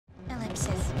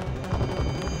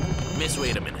defenses. Miss,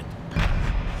 wait a minute.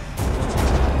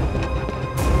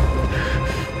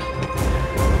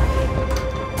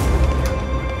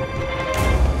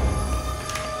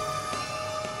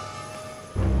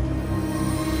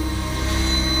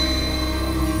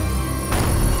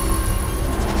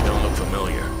 You don't look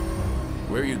familiar.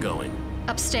 Where are you going?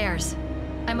 Upstairs.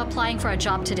 I'm applying for a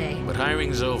job today. But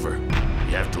hiring's over.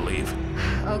 You have to leave.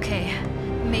 Okay,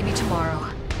 maybe tomorrow.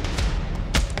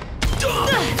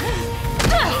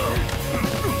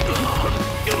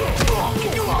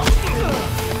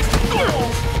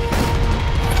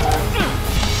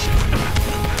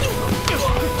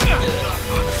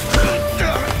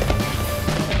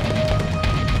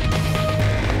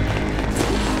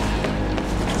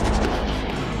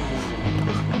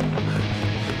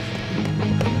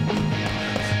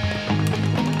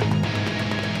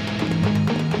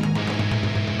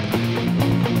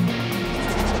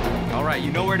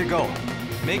 You know where to go.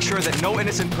 Make sure that no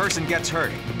innocent person gets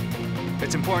hurt.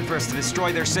 It's important for us to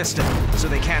destroy their system, so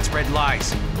they can't spread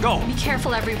lies. Go! Be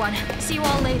careful, everyone. See you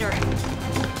all later.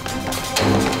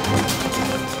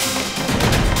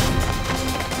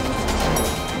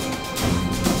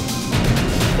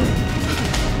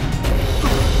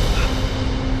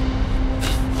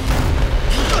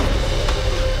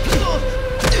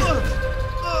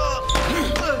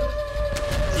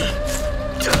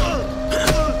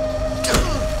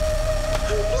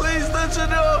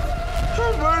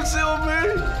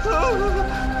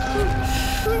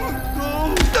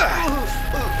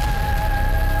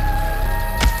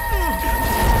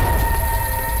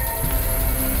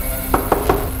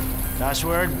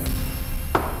 Password?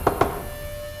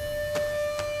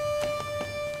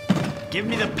 Give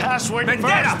me the password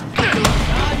Vendetta!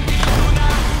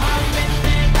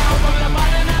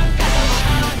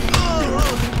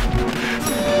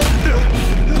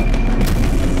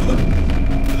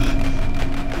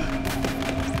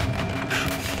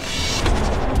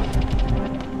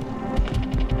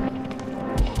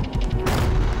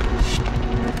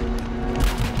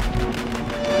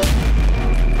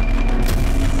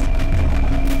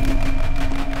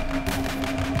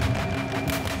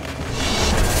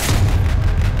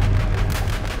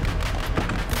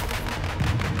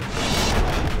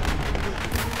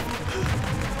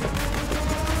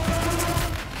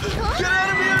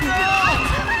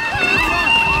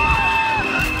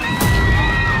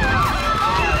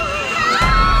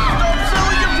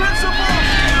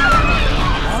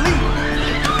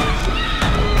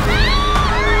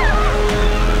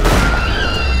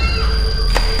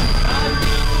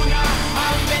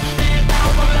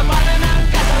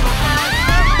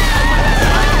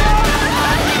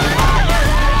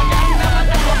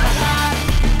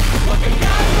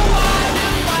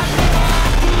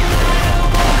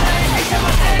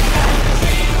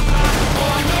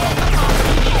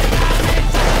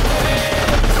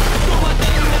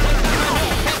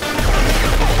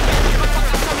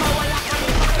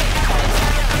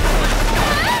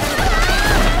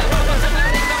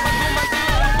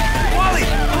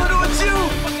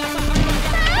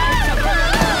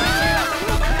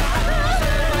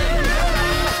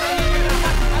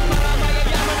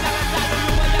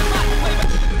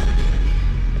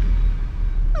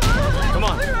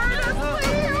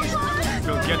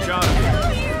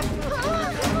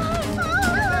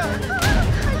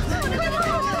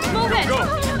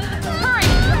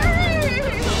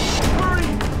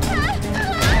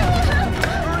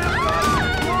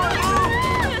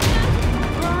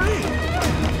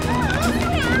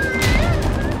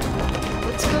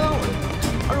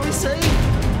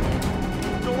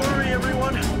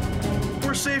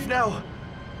 now!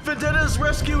 Vendetta has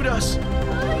rescued us!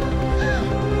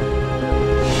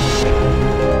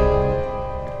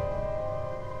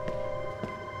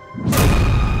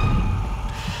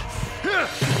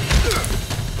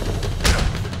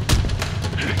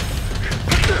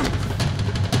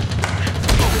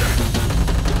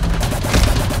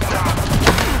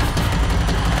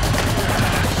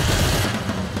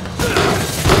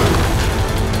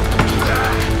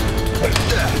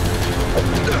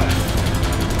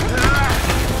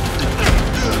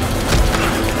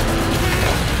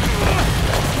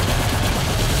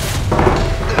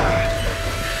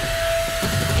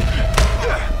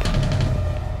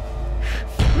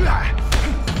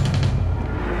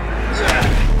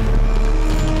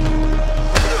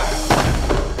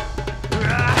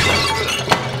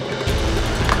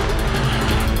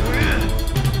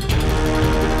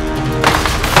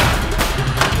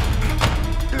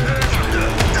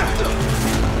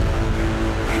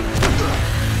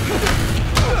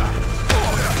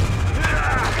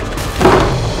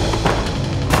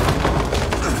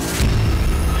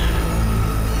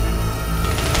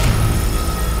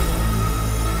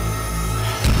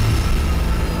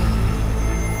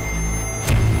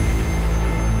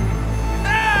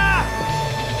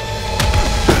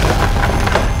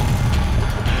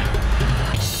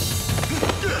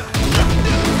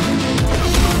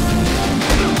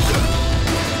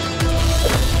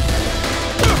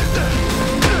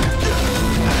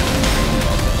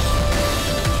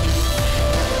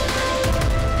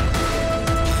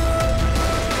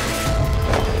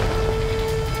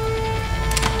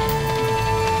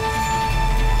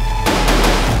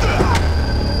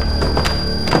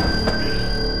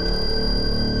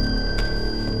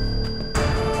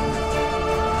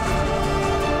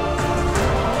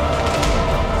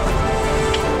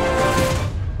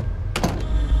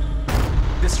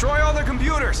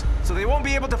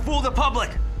 fool the public!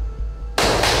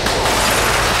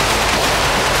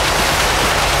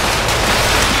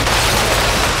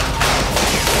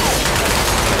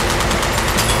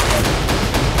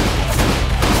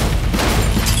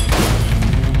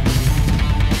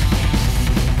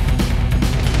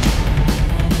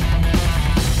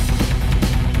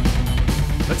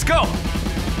 Let's go!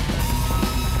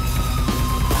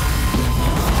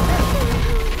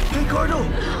 Hey, Cardo!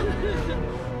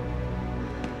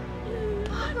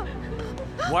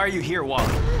 Why are you here, Wally?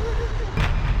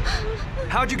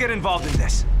 How'd you get involved in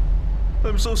this?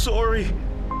 I'm so sorry.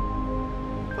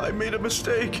 I made a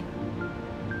mistake.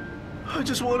 I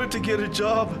just wanted to get a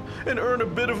job and earn a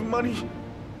bit of money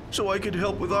so I could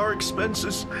help with our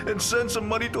expenses and send some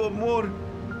money to Amor.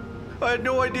 I had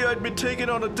no idea I'd been taken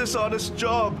on a dishonest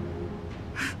job.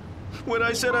 When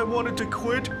I said I wanted to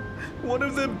quit, one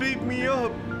of them beat me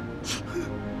up.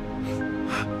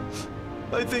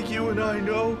 I think you and I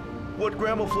know what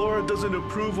Grandma Flora doesn't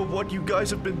approve of what you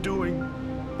guys have been doing.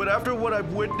 But after what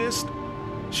I've witnessed,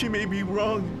 she may be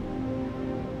wrong.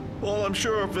 All I'm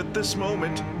sure of at this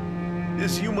moment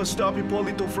is you must stop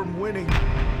Hipólito from winning.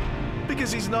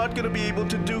 Because he's not gonna be able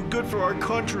to do good for our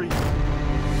country.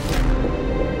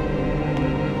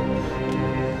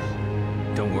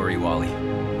 Don't worry, Wally.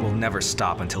 We'll never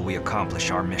stop until we accomplish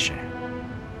our mission.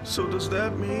 So does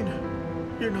that mean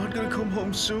you're not gonna come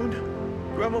home soon?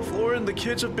 Grandma Flora and the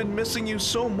kids have been missing you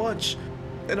so much.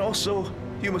 And also,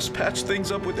 you must patch things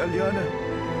up with Aliana.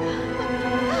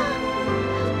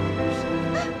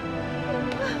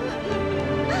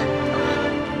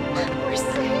 We're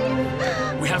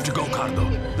safe. We have to go,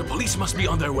 Cardo. The police must be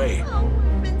on their way. Oh,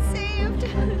 we've been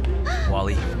saved.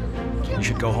 Wally, you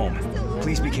should go home.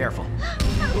 Please be careful.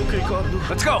 Okay, Cardo.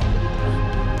 Let's go!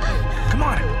 Come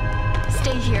on!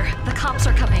 Stay here. The cops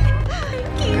are coming.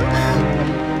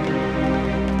 Thank you.